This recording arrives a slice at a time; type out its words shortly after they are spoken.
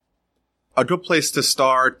A good place to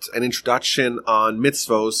start an introduction on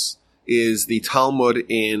mitzvos is the Talmud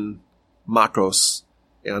in Makos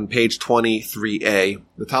on page 23a.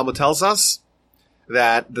 The Talmud tells us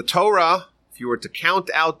that the Torah, if you were to count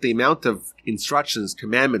out the amount of instructions,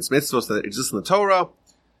 commandments, mitzvos that exist in the Torah,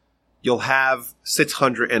 you'll have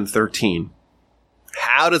 613.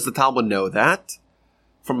 How does the Talmud know that?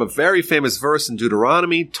 From a very famous verse in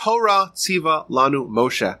Deuteronomy, Torah tziva lanu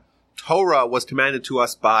Moshe. Torah was commanded to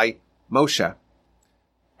us by Moshe.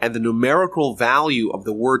 And the numerical value of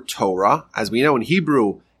the word Torah, as we know in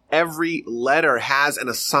Hebrew, every letter has an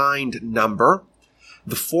assigned number.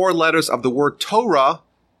 The 4 letters of the word Torah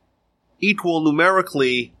equal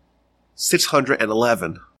numerically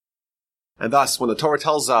 611. And thus, when the Torah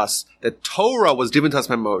tells us that Torah was given to us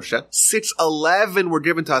by Moshe, 611 were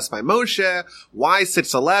given to us by Moshe. Why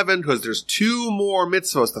 611? Because there's 2 more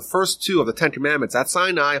mitzvahs, the first 2 of the 10 commandments at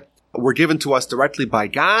Sinai, were given to us directly by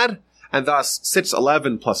God. And thus,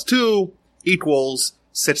 611 plus 2 equals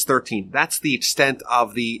 613. That's the extent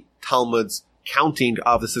of the Talmud's counting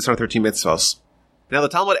of the 613 mitzvahs. Now, the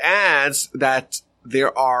Talmud adds that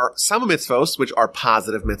there are some mitzvahs which are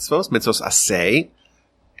positive mitzvahs, mitzvahs aseh,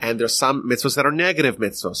 and there's some mitzvahs that are negative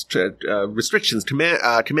mitzvahs, restrictions,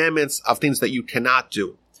 commandments of things that you cannot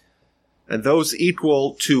do. And those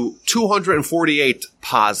equal to 248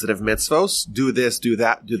 positive mitzvahs, do this, do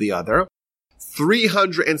that, do the other.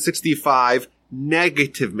 365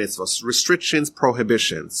 negative mitzvahs, restrictions,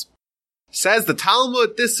 prohibitions. Says the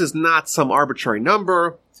Talmud, this is not some arbitrary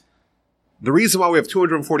number. The reason why we have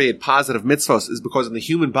 248 positive mitzvahs is because in the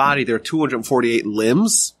human body there are 248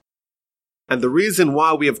 limbs. And the reason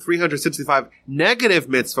why we have 365 negative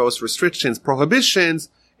mitzvos, restrictions, prohibitions,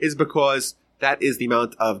 is because that is the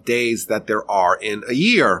amount of days that there are in a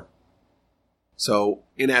year. So,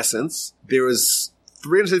 in essence, there is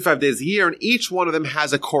 365 days a year, and each one of them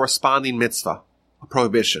has a corresponding mitzvah, a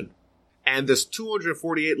prohibition. And there's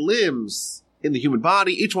 248 limbs in the human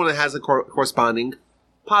body. Each one has a corresponding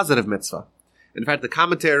positive mitzvah. In fact, the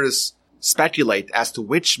commentators speculate as to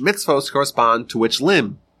which mitzvos correspond to which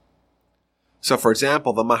limb. So, for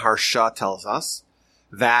example, the Maharsha tells us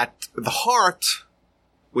that the heart,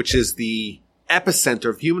 which is the epicenter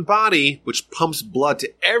of the human body, which pumps blood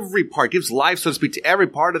to every part, gives life, so to speak, to every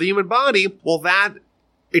part of the human body, well, that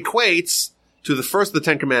equates to the first of the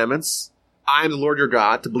 10 commandments, I am the Lord your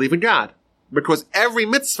God, to believe in God. Because every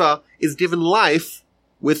mitzvah is given life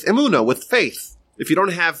with emunah, with faith. If you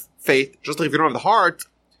don't have faith, just like if you don't have the heart,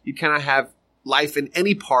 you cannot have life in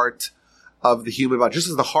any part of the human body. Just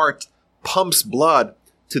as the heart pumps blood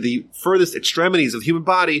to the furthest extremities of the human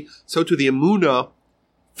body, so to the emunah,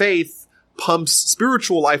 faith, pumps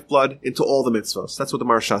spiritual lifeblood into all the mitzvahs. That's what the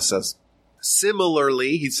Maharsha says.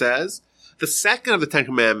 Similarly, he says, the second of the 10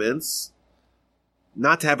 commandments,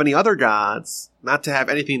 not to have any other gods, not to have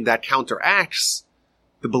anything that counteracts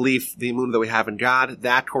the belief, the emunah that we have in God,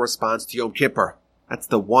 that corresponds to Yom Kippur. That's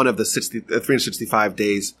the one of the 365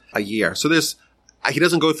 days a year. So he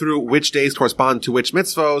doesn't go through which days correspond to which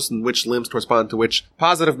mitzvos and which limbs correspond to which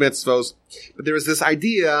positive mitzvos. But there is this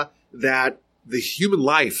idea that the human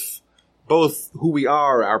life, both who we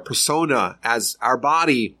are, our persona, as our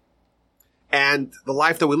body, and the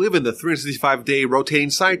life that we live in, the 365-day rotating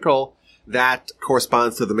cycle, that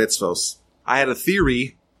corresponds to the mitzvos. I had a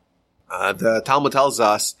theory. The Talmud tells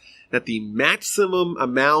us that the maximum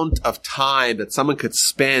amount of time that someone could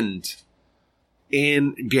spend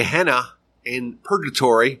in Gehenna, in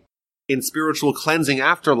purgatory, in spiritual cleansing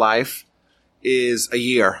afterlife, is a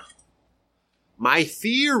year. My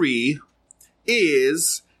theory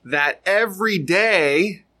is that every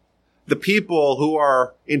day the people who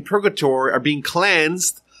are in purgatory are being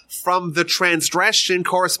cleansed from the transgression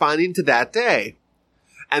corresponding to that day.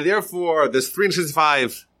 And therefore, there's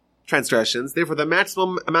 365 transgressions. Therefore, the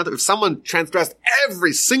maximum amount if someone transgressed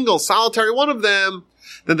every single solitary one of them,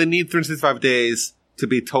 then they need 365 days to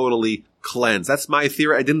be totally cleansed. That's my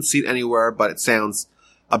theory. I didn't see it anywhere, but it sounds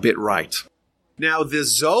a bit right. Now, the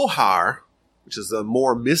Zohar, which is the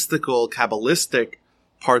more mystical, Kabbalistic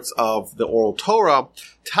parts of the Oral Torah,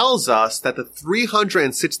 tells us that the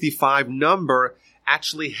 365 number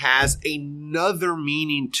actually has another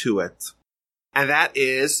meaning to it. And that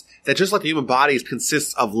is that just like the human body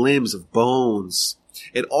consists of limbs, of bones,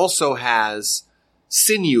 it also has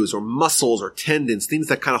sinews or muscles or tendons, things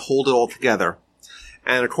that kind of hold it all together.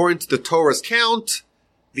 And according to the Torah's count,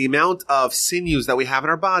 the amount of sinews that we have in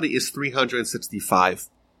our body is 365.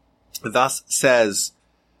 Thus says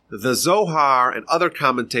the Zohar, and other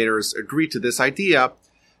commentators agree to this idea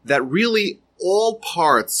that really all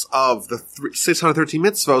parts of the 613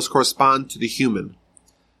 mitzvos correspond to the human.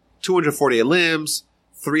 248 limbs,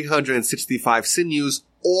 365 sinews,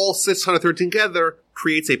 all 613 together,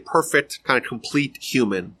 creates a perfect, kind of complete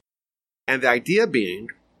human. And the idea being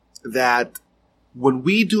that when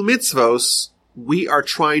we do mitzvos, we are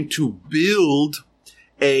trying to build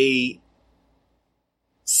a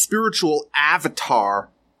spiritual avatar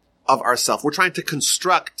of ourselves. We're trying to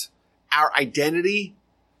construct our identity,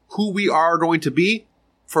 who we are going to be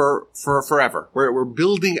for forever. We're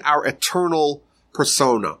building our eternal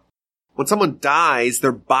persona. When someone dies,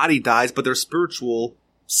 their body dies, but their spiritual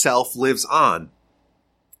self lives on.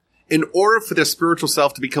 In order for their spiritual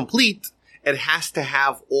self to be complete, it has to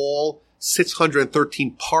have all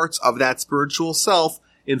 613 parts of that spiritual self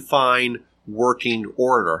in fine working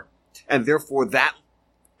order. And therefore that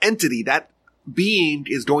entity, that being,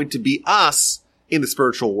 is going to be us in the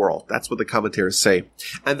spiritual world. That's what the commentators say.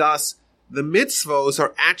 And thus, the mitzvos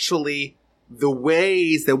are actually the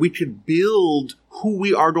ways that we can build who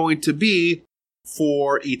we are going to be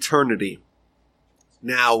for eternity.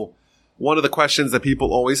 Now, one of the questions that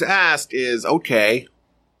people always ask is, okay,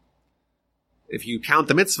 if you count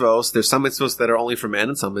the mitzvos, there's some mitzvos that are only for men,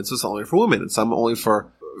 and some mitzvos are only for women, and some only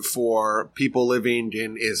for people living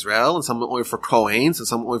in Israel, and some only for Kohanes, and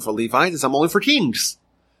some only for Levites, and some only for kings.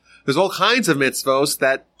 There's all kinds of mitzvos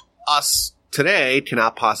that us today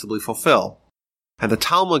cannot possibly fulfill. And the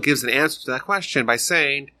Talmud gives an answer to that question by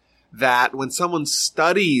saying that when someone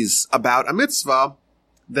studies about a mitzvah,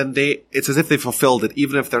 then it's as if they fulfilled it,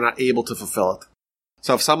 even if they're not able to fulfill it.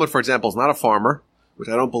 So if someone, for example, is not a farmer, which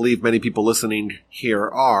I don't believe many people listening here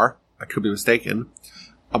are, I could be mistaken,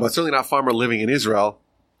 but certainly not a farmer living in Israel,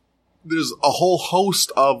 there's a whole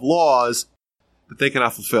host of laws that they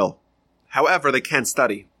cannot fulfill. However, they can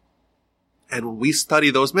study. And when we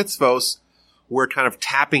study those mitzvos, we're kind of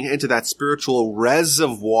tapping into that spiritual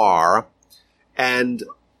reservoir and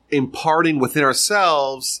imparting within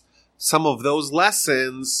ourselves some of those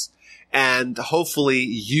lessons, and hopefully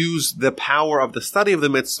use the power of the study of the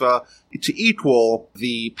mitzvah to equal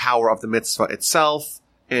the power of the mitzvah itself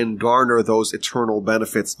and garner those eternal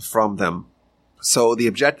benefits from them. So the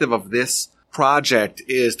objective of this project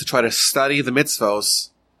is to try to study the mitzvos.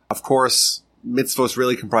 Of course, mitzvos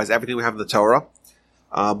really comprise everything we have in the Torah.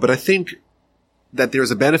 But I think that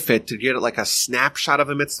there's a benefit to get like a snapshot of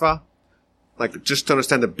a mitzvah, like just to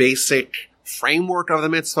understand the basic framework of the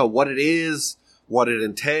mitzvah, what it is, what it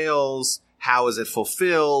entails, how is it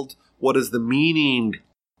fulfilled, what is the meaning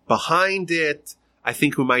behind it. I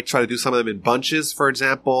think we might try to do some of them in bunches. For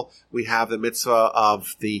example, we have the mitzvah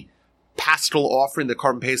of the paschal offering, the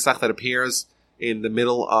Korban Pesach, that appears in the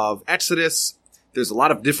middle of Exodus. There's a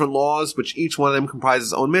lot of different laws, which each one of them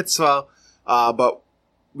comprises its own mitzvah, but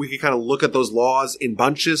we can kind of look at those laws in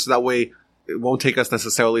bunches, so that way it won't take us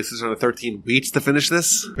necessarily 613 weeks to finish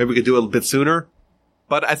this. Maybe we could do it a bit sooner.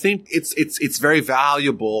 But I think it's very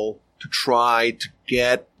valuable to try to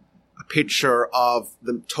get a picture of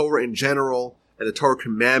the Torah in general and the Torah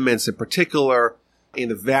commandments in particular in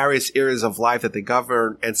the various areas of life that they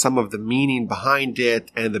govern, and some of the meaning behind it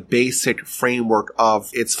and the basic framework of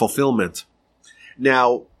its fulfillment.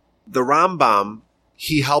 Now, the Rambam,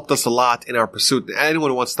 he helped us a lot in our pursuit. Anyone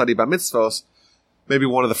who wants to study about mitzvos, maybe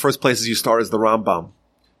one of the first places you start is the Rambam.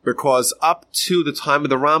 Because up to the time of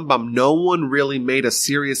the Rambam, no one really made a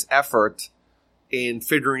serious effort in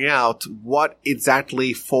figuring out what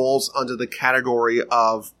exactly falls under the category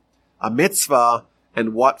of a mitzvah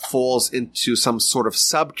and what falls into some sort of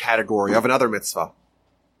subcategory of another mitzvah.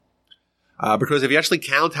 Because if you actually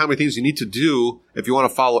count how many things you need to do, if you want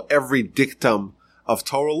to follow every dictum of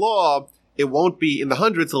Torah law, it won't be in the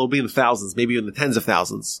hundreds, it'll be in the thousands, maybe in the tens of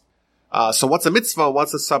thousands. So what's a mitzvah?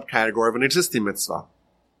 What's a subcategory of an existing mitzvah?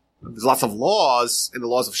 There's lots of laws in the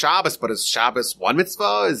laws of Shabbos, but is Shabbos one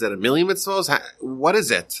mitzvah? Is it a million mitzvahs? What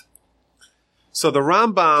is it? So the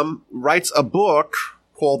Rambam writes a book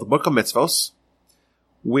called the Book of Mitzvos,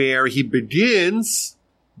 where he begins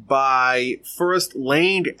by first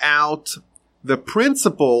laying out the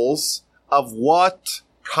principles of what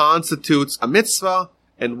constitutes a mitzvah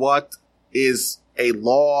and what is a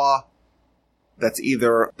law that's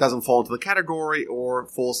either doesn't fall into the category or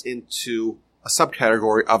falls into a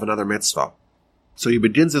subcategory of another mitzvah. So he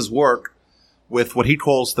begins his work with what he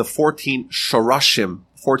calls the 14 shorashim,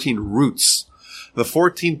 14 roots, the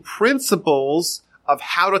 14 principles of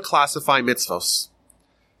how to classify mitzvos.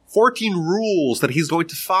 14 rules that he's going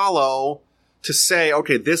to follow to say,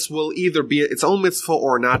 okay, this will either be its own mitzvah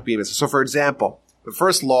or not be a mitzvah. So for example, the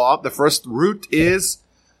first law, the first root is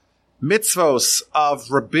mitzvos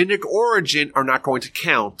of rabbinic origin are not going to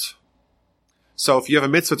count. So if you have a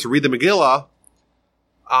mitzvah to read the Megillah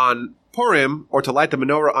on Purim or to light the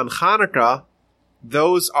menorah on Hanukkah,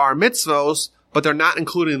 those are mitzvos, but they're not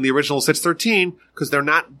included in the original 613 because they're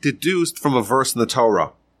not deduced from a verse in the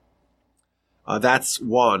Torah. That's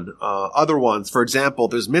one. Other ones, for example,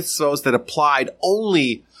 there's mitzvos that applied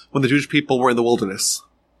only when the Jewish people were in the wilderness.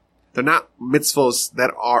 They're not mitzvos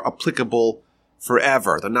that are applicable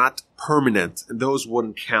forever. They're not permanent, and those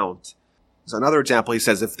wouldn't count. So another example, he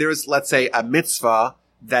says, if there's, let's say, a mitzvah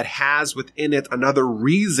that has within it another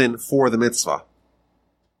reason for the mitzvah.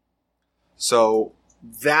 So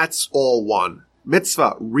that's all one.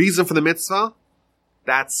 Mitzvah, reason for the mitzvah,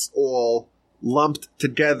 that's all lumped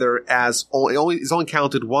together as is only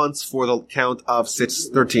counted once for the count of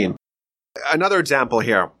 613. Another example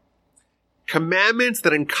here. Commandments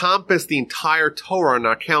that encompass the entire Torah are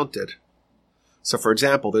not counted. So for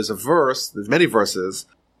example, there's many verses.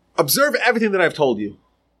 Observe everything that I've told you.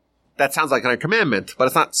 That sounds like a commandment, but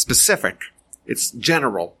it's not specific. It's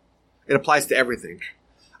general. It applies to everything.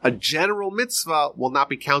 A general mitzvah will not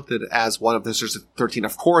be counted as one of the 13.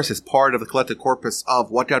 Of course, it's part of the collective corpus of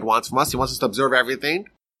what God wants from us. He wants us to observe everything.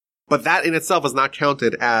 But that in itself is not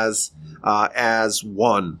counted as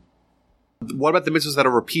one. What about the mitzvahs that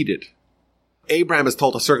are repeated? Abraham is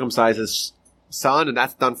told to circumcise his son, and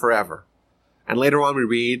that's done forever. And later on we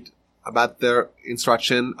read about their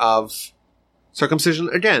instruction of circumcision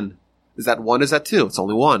again. Is that one? Is that two? It's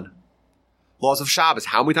only one. Laws of Shabbos.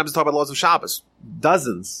 How many times does he talk about laws of Shabbos?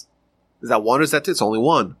 Dozens. Is that one or is that two? It's only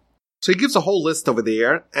one. So he gives a whole list over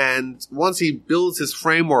there, and once he builds his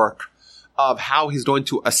framework of how he's going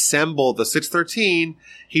to assemble the 613,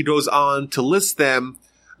 he goes on to list them.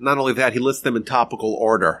 Not only that, he lists them in topical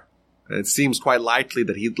order. And it seems quite likely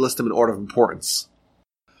that he'd list them in order of importance.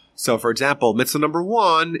 So, for example, mitzvah number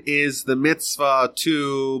 1 is the mitzvah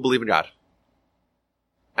to believe in God.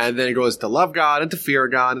 And then it goes to love God and to fear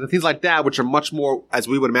God and things like that, which are much more, as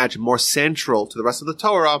we would imagine, more central to the rest of the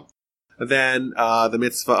Torah than the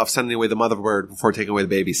mitzvah of sending away the mother bird before taking away the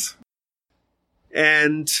babies.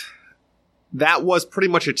 And that was pretty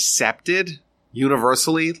much accepted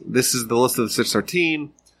universally. This is the list of the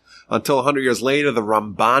 613. Until 100 years later, the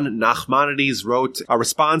Ramban Nachmanides wrote a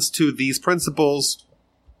response to these principles,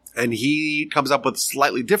 and he comes up with a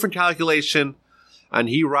slightly different calculation, and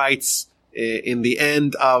he writes in the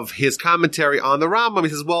end of his commentary on the Rambam, he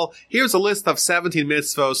says, well, here's a list of 17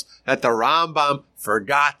 mitzvos that the Rambam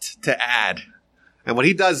forgot to add. And what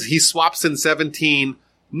he does, he swaps in 17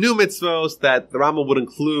 new mitzvos that the Rambam would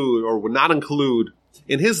include or would not include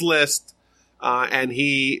in his list, and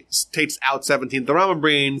he takes out 17 the Rambam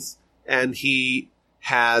brings, and he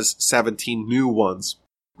has 17 new ones.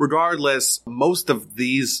 Regardless, most of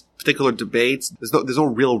these particular debates, there's no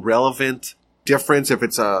real relevant difference if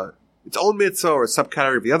it's its own mitzvah or a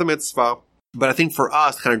subcategory of the other mitzvah. But I think for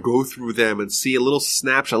us to kind of go through them and see a little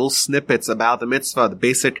snapshot, little snippets about the mitzvah, the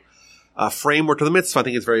basic framework of the mitzvah, I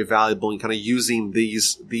think is very valuable, and kind of using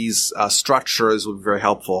these structures would be very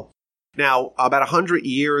helpful. Now, about 100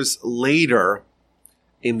 years later,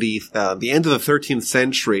 in the end of the 13th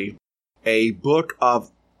century, a book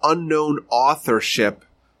of unknown authorship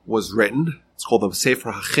was written. It's called the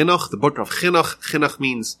Sefer HaChinuch, the book of Chinuch. Chinuch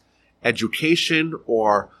means education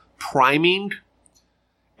or priming.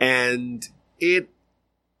 And it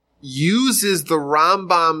uses the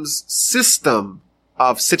Rambam's system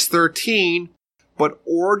of 613, but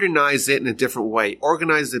organize it in a different way.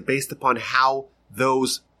 Organize it based upon how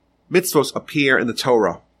those mitzvos appear in the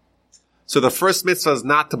Torah. So the first mitzvah is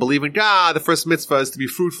not to believe in God. The first mitzvah is to be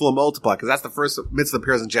fruitful and multiply, because that's the first mitzvah that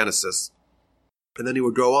appears in Genesis. And then he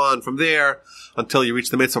would go on from there until you reach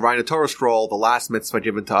the mitzvah right in the Torah scroll, the last mitzvah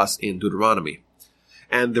given to us in Deuteronomy.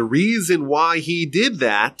 And the reason why he did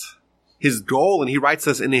that, his goal, and he writes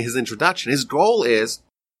this in his introduction, his goal is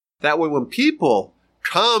that way when people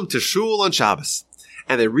come to shul on Shabbos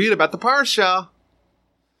and they read about the parsha,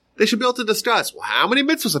 they should be able to discuss, well, how many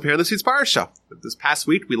mitzvahs appear in this week's parsha? This past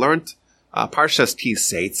week we learned Parshas Ki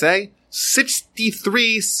Seitzei,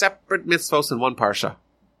 63 separate mitzvahs in one parsha.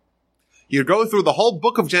 You go through the whole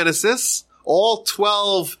book of Genesis, all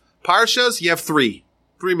 12 parshas, you have three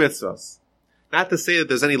mitzvahs. Not to say that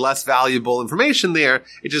there's any less valuable information there,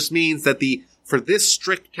 it just means that for this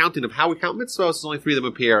strict counting of how we count mitzvahs, there's only 3 of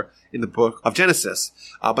them appear in the book of Genesis.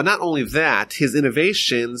 But not only that, his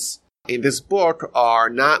innovations in this book are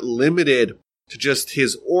not limited to just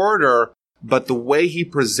his order, but the way he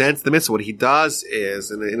presents the mitzvah. What he does is,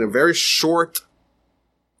 in a very short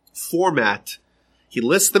format, he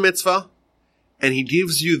lists the mitzvah, and he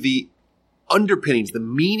gives you the underpinnings, the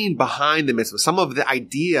meaning behind the mitzvah, some of the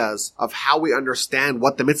ideas of how we understand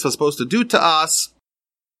what the mitzvah is supposed to do to us,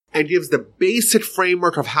 and gives the basic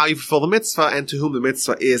framework of how you fulfill the mitzvah and to whom the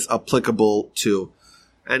mitzvah is applicable to.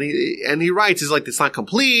 And he writes, he's like, it's not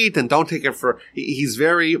complete, and don't take it for, he's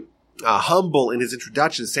very humble in his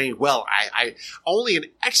introduction, saying, well, I only an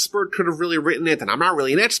expert could have really written it, and I'm not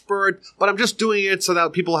really an expert, but I'm just doing it so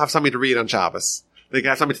that people have something to read on Shabbos. They can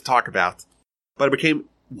have something to talk about. But it became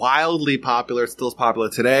wildly popular. It still is popular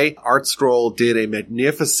today. Art Scroll did a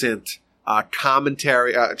magnificent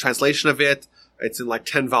commentary, translation of it. It's in like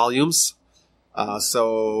 10 volumes.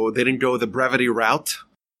 So they didn't go the brevity route.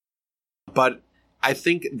 But I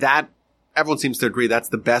think that everyone seems to agree that's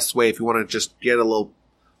the best way if you want to just get a little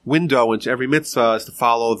window into every mitzvah is to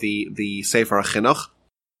follow the Sefer HaChinuch.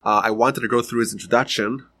 I wanted to go through his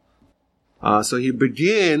introduction. So he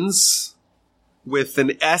begins with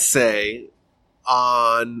an essay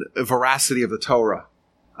on veracity of the Torah.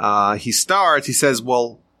 He says,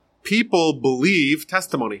 well, people believe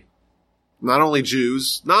testimony. Not only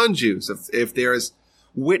Jews, non-Jews. If there's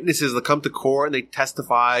witnesses that come to court and they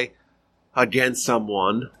testify against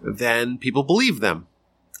someone, then people believe them.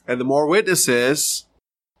 And the more witnesses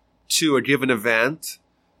to a given event,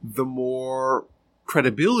 the more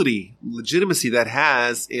credibility, legitimacy that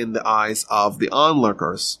has in the eyes of the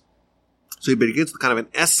onlookers. So he begins with kind of an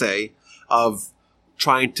essay of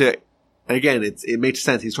trying to, and again, it makes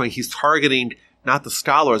sense. He's targeting not the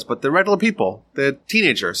scholars, but the regular people, the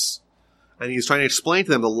teenagers. And he's trying to explain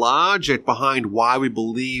to them the logic behind why we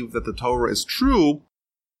believe that the Torah is true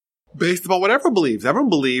based upon what everyone believes. Everyone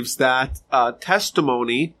believes that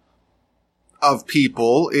testimony of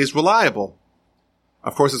people is reliable.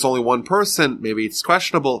 Of course, it's only one person. Maybe it's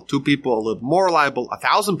questionable. 2 people, a little more reliable.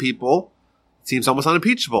 1,000 people, it seems almost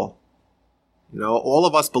unimpeachable. All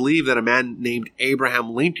of us believe that a man named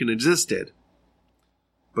Abraham Lincoln existed.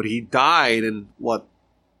 But he died in,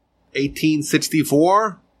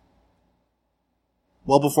 1864?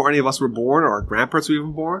 Well before any of us were born, or our grandparents were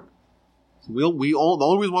even born. The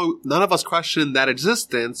only reason why none of us question that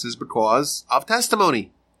existence is because of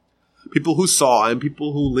testimony. People who saw him,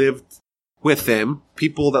 people who lived with him,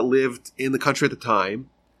 people that lived in the country at the time,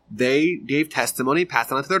 they gave testimony,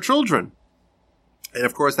 passed it on to their children. And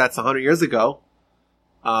of course, that's 100 years ago.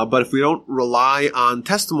 But if we don't rely on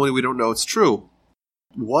testimony, we don't know it's true.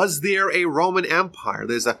 Was there a Roman Empire?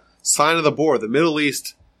 There's a sign on the board, the Middle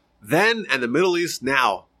East then and the Middle East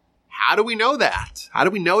now. How do we know that? How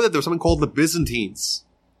do we know that there was something called the Byzantines?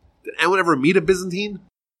 Did anyone ever meet a Byzantine?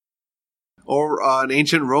 Or an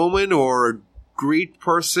ancient Roman, or a Greek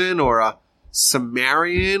person, or a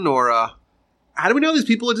Sumerian, how do we know these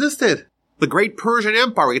people existed? The Great Persian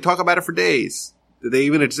Empire, we could talk about it for days. Did they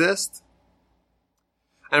even exist?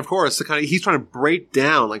 And of course, he's trying to break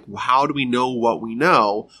down, how do we know what we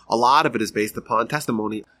know? A lot of it is based upon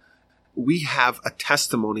testimony. We have a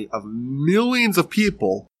testimony of millions of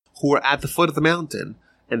people who were at the foot of the mountain,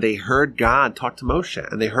 and they heard God talk to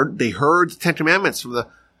Moshe, and they heard the 10 Commandments from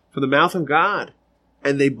the mouth of God,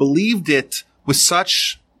 and they believed it with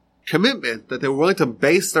such commitment that they were willing to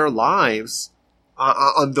base their lives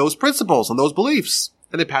on those principles, on those beliefs,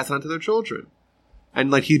 and they passed it on to their children.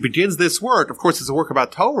 And he begins this work, of course it's a work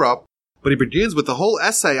about Torah, but he begins with the whole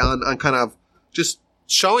essay on kind of just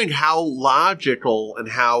showing how logical and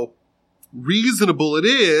how reasonable it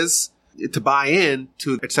is to buy in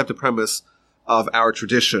to accept the premise of our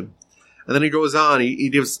tradition. And then he goes on, he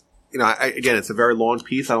gives, again, it's a very long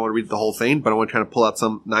piece. I don't want to read the whole thing, but I want to kind of pull out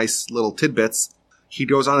some nice little tidbits. He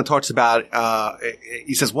goes on and talks about,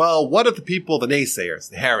 he says, well, what are the people, the naysayers,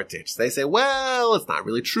 the heritage? They say, well, it's not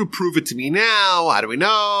really true. Prove it to me now. How do we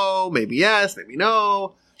know? Maybe yes, maybe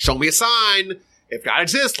no. Show me a sign. If God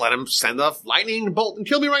exists, let him send a lightning bolt and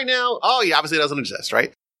kill me right now. Oh, he obviously doesn't exist,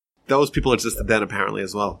 right? Those people existed then apparently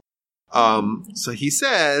as well. So he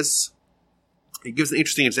says, he gives an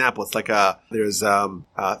interesting example. It's like there's a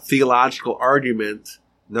theological argument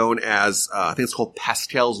known as, I think it's called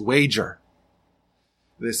Pascal's wager.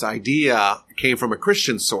 This idea came from a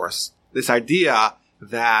Christian source. This idea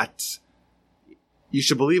that you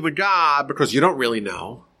should believe in God because you don't really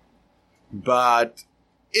know. But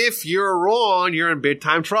if you're wrong, you're in big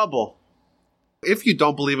time trouble. If you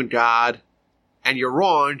don't believe in God and you're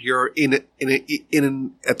wrong, you're in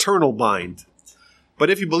an eternal bind.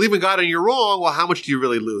 But if you believe in God and you're wrong, well, how much do you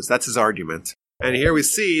really lose? That's his argument. And here we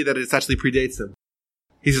see that it actually predates him.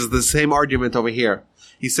 He says the same argument over here.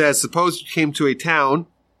 He says, suppose you came to a town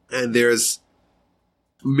and there's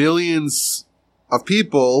millions of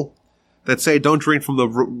people that say don't drink from the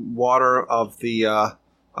water of the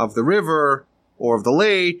river or of the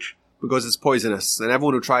lake because it's poisonous. And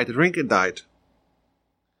everyone who tried to drink it died.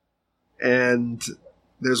 And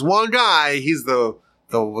there's one guy, he's the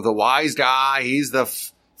wise guy, he's the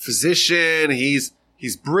physician, he's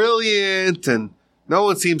brilliant, and No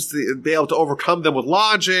one seems to be able to overcome them with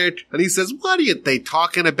logic. And he says, what are they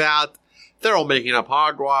talking about? They're all making up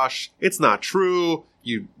hogwash. It's not true.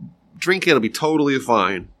 You drink it, it'll be totally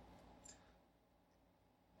fine.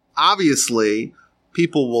 Obviously,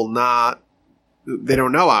 people will not, they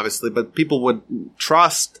don't know obviously, but people would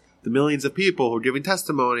trust the millions of people who are giving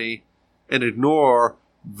testimony and ignore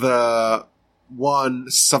the one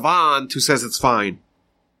savant who says it's fine.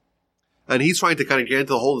 And he's trying to kind of get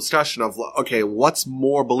into the whole discussion of, okay, what's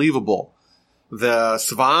more believable? The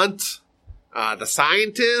savant, the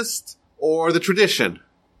scientist, or the tradition?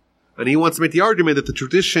 And he wants to make the argument that the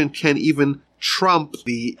tradition can even trump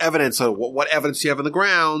the evidence, or what evidence you have on the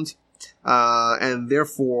ground, and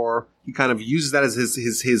therefore he kind of uses that as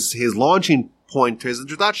his launching point to his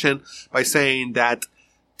introduction by saying that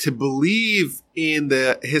to believe in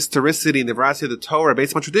the historicity and the veracity of the Torah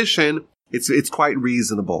based on tradition, it's quite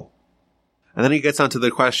reasonable. And then he gets onto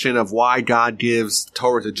the question of why God gives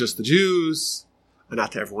Torah to just the Jews and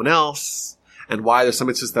not to everyone else, and why there's some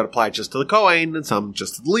mitzvahs that apply just to the Kohen, and some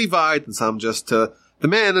just to the Levite, and some just to the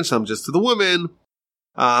men, and some just to the women.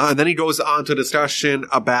 And then he goes on to a discussion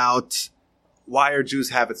about why our Jews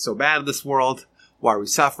have it so bad in this world, why are we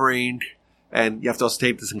suffering, and you have to also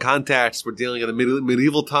take this in context. We're dealing in the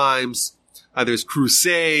medieval times. There's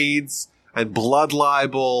crusades, and blood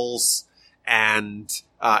libels, and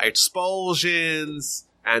expulsions,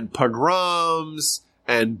 and pogroms,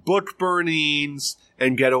 and book burnings,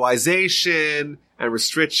 and ghettoization, and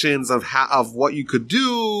restrictions of what you could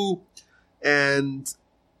do. And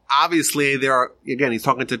obviously there are, again, he's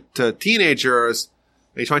talking to teenagers,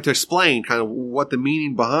 and he's trying to explain kind of what the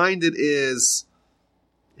meaning behind it is.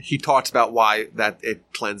 He talks about why that it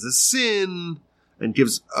cleanses sin, and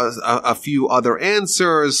gives a few other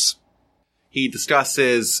answers. He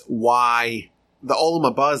discusses why the Olam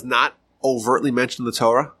Haba is not overtly mentioned in the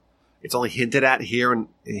Torah. It's only hinted at here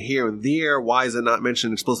and there. Why is it not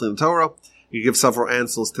mentioned explicitly in the Torah? He gives several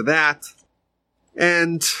answers to that.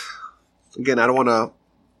 And again, I don't want to,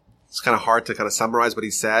 it's kind of hard to kind of summarize what he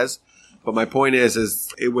says. But my point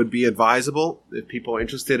is it would be advisable if people are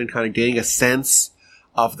interested in kind of getting a sense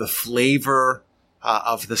of the flavor,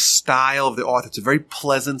 of the style of the author. It's a very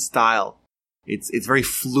pleasant style. It's very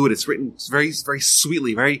fluid. It's written very, very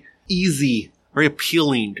sweetly, very easy, very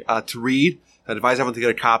appealing to read. I'd advise everyone to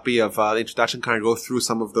get a copy of the introduction, kind of go through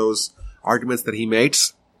some of those arguments that he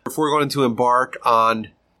makes. Before we're going to embark on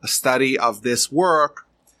a study of this work,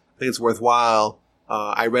 I think it's worthwhile.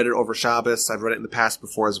 I read it over Shabbos. I've read it in the past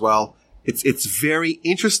before as well. It's very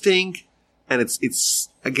interesting, and it's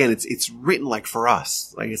written like for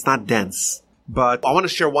us. Like, it's not dense. But I want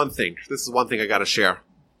to share one thing. This is one thing I got to share.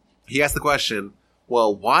 He asked the question,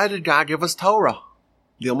 well, why did God give us Torah?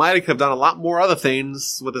 The Almighty could have done a lot more other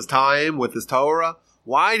things with his time, with his Torah.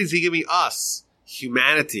 Why is he giving us,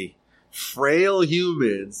 humanity, frail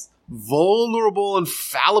humans, vulnerable and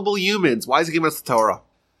fallible humans, why is he giving us the Torah?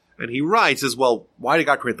 And he writes as well, why did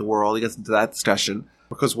God create the world? He gets into that discussion.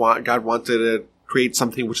 Because God wanted to create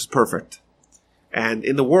something which is perfect. And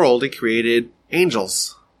in the world, he created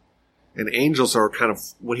angels. And angels are kind of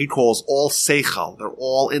what he calls all seichel. They're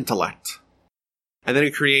all intellect. And then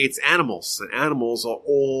he creates animals. And animals are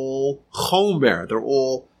all chomer. They're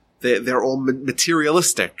all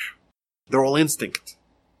materialistic. They're all instinct.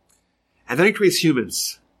 And then he creates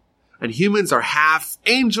humans. And humans are half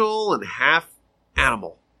angel and half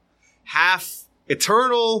animal. Half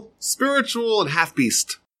eternal, spiritual, and half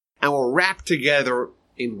beast. And we're wrapped together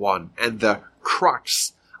in one. And the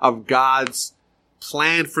crux of God's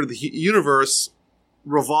plan for the universe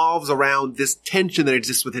revolves around this tension that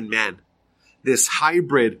exists within man. This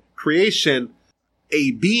hybrid creation,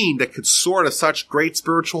 a being that could soar to such great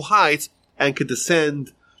spiritual heights and could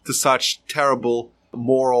descend to such terrible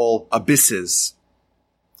moral abysses.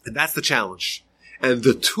 And that's the challenge. And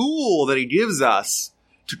the tool that he gives us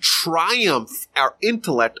to triumph our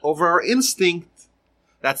intellect over our instinct,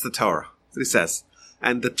 that's the Torah. That's what he says.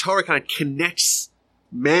 And the Torah kind of connects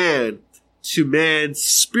man to man's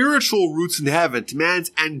spiritual roots in heaven, to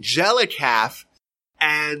man's angelic half,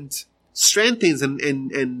 and strengthens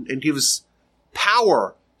and gives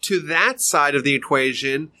power to that side of the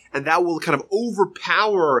equation, and that will kind of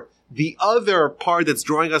overpower the other part that's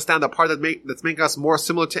drawing us down, the part that's making us more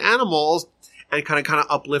similar to animals, and kind of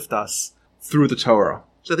uplift us through the Torah.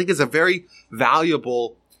 So I think it's a very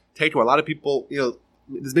valuable takeaway. A lot of people,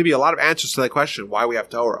 there's maybe a lot of answers to that question, why we have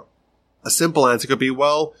Torah. A simple answer could be,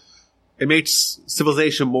 well, it makes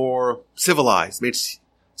civilization more civilized, makes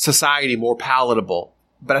society more palatable.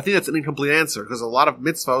 But I think that's an incomplete answer, because a lot of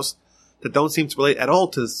mitzvos that don't seem to relate at all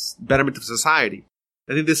to betterment of society.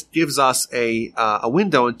 I think this gives us a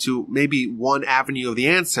window into maybe one avenue of the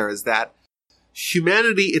answer, is that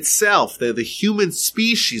humanity itself, the human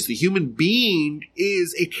species, the human being,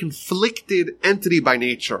 is a conflicted entity by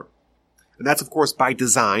nature. And that's, of course, by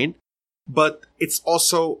design, but it's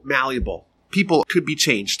also malleable. People could be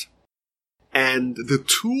changed. And the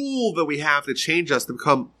tool that we have to change us to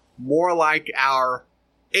become more like our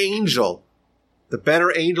angel, the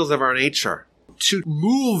better angels of our nature, to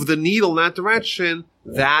move the needle in that direction,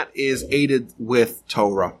 that is aided with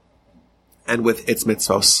Torah and with its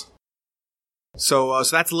mitzvos. So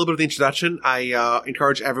that's a little bit of the introduction. I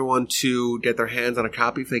encourage everyone to get their hands on a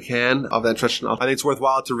copy if they can of that introduction. I think it's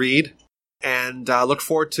worthwhile to read, and look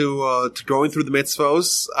forward to going through the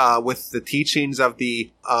mitzvos with the teachings of the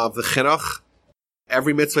chinuch.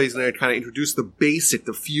 Every mitzvah is going to kind of introduce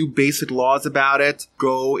the few basic laws about it,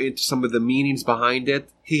 go into some of the meanings behind it.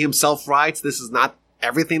 He himself writes, this is not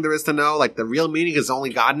everything there is to know. Like, the real meaning is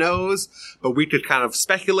only God knows, but we could kind of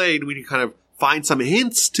speculate, we could kind of find some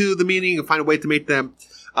hints to the meaning and find a way to make them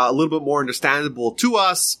a little bit more understandable to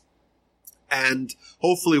us. And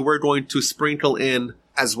hopefully we're going to sprinkle in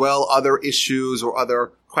as well other issues or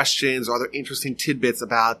other questions or other interesting tidbits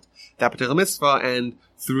about that particular mitzvah, and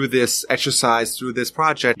through this exercise, through this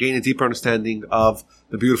project, gain a deeper understanding of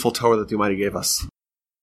the beautiful Torah that the Almighty gave us.